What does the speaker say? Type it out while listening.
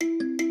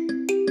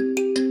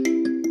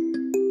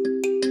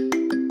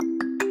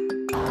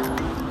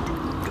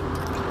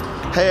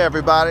Hey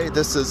everybody,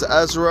 this is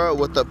Ezra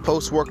with the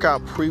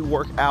Post-Workout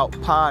Pre-Workout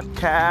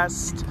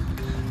Podcast,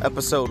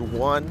 Episode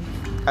 1.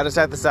 I just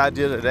had this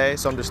idea today,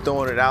 so I'm just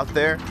throwing it out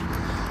there.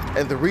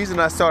 And the reason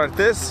I started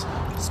this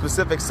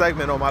specific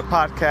segment on my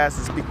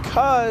podcast is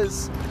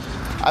because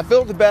I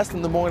feel the best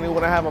in the morning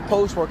when I have a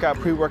post-workout,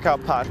 pre-workout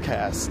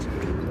podcast.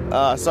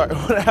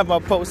 When I have my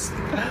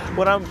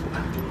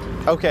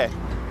okay,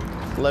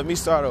 let me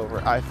start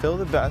over. I feel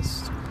the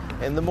best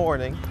in the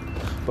morning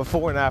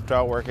before and after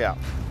I work out.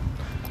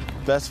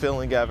 Best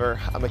feeling ever.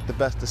 I make the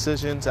best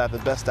decisions. I have the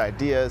best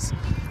ideas.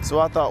 So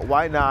I thought,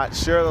 why not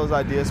share those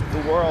ideas with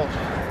the world?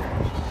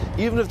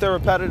 Even if they're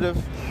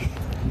repetitive,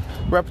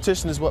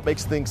 repetition is what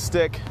makes things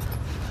stick.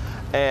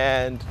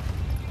 And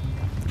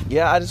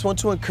I just want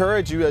to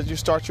encourage you as you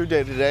start your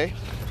day today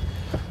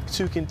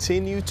to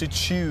continue to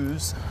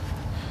choose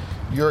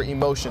your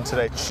emotion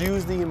today.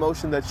 Choose the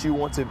emotion that you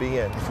want to be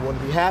in. If you want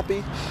to be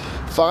happy,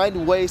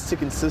 find ways to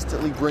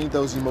consistently bring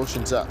those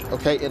emotions up,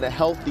 okay, in a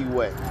healthy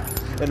way.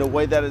 In a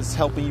way that is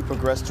helping you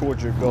progress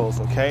towards your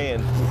goals, okay?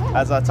 And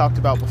as I talked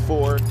about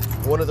before,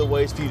 one of the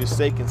ways for you to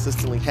stay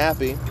consistently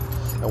happy,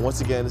 and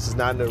once again, this is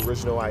not an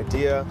original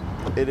idea,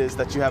 it is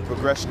that you have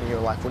progression in your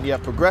life. When you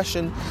have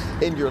progression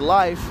in your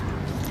life,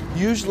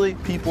 usually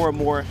people are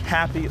more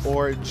happy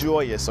or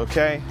joyous,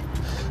 okay?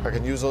 I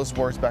can use those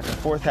words back and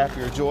forth.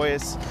 Happy or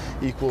joyous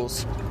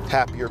equals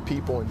happier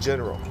people in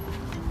general.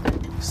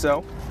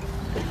 So,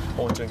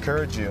 I want to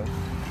encourage you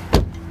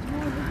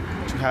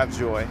to have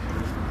joy.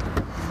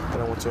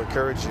 And I want to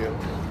encourage you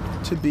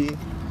to be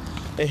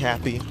a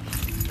happy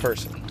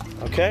person,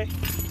 okay?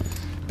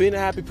 Being a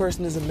happy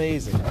person is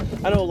amazing.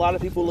 I know a lot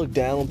of people look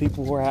down on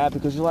people who are happy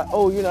because you're like,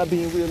 oh, you're not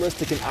being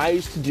realistic. And I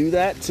used to do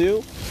that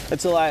too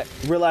until I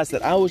realized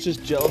that I was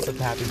just jealous of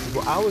happy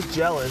people. I was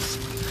jealous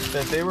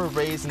that they were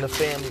raised in a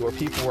family where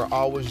people were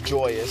always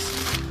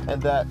joyous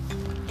and that,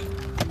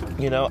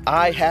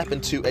 I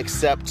happened to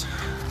accept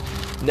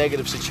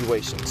negative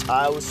situations.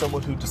 I was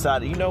someone who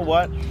decided, you know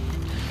what?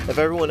 If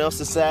everyone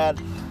else is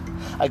sad,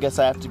 I guess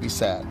I have to be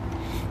sad,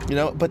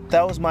 but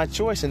that was my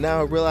choice. And now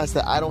I realize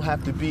that I don't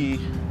have to be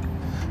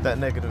that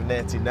negative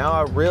Nancy. Now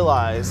I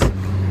realize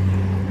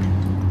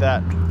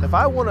that if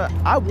I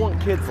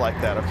want kids like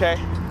that, okay?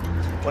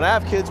 When I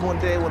have kids one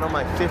day when I'm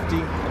like 50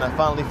 and I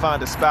finally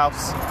find a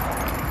spouse,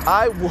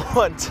 I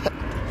want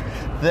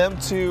them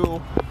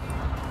to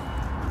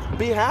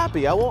be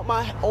happy. I want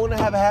my own to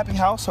have a happy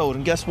household.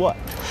 And guess what?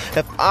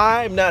 If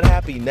I'm not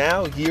happy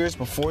now, years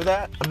before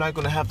that, I'm not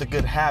going to have the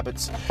good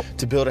habits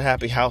to build a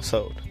happy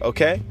household,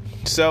 okay?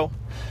 So,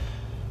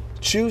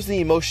 choose the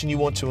emotion you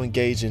want to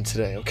engage in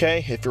today,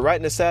 okay? If you're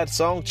writing a sad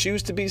song,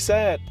 choose to be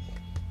sad.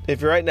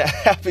 If you're writing a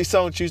happy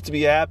song, choose to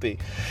be happy.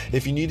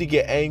 If you need to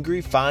get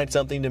angry, find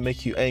something to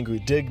make you angry.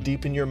 Dig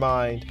deep in your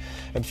mind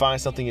and find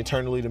something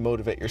internally to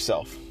motivate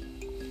yourself.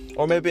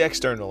 Or maybe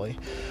externally.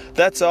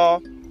 That's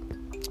all.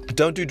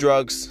 Don't do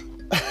drugs.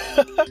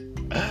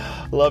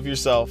 Love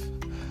yourself.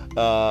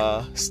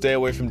 Stay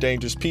away from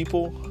dangerous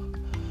people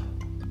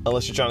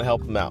unless you're trying to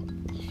help them out.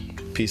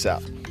 Peace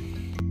out.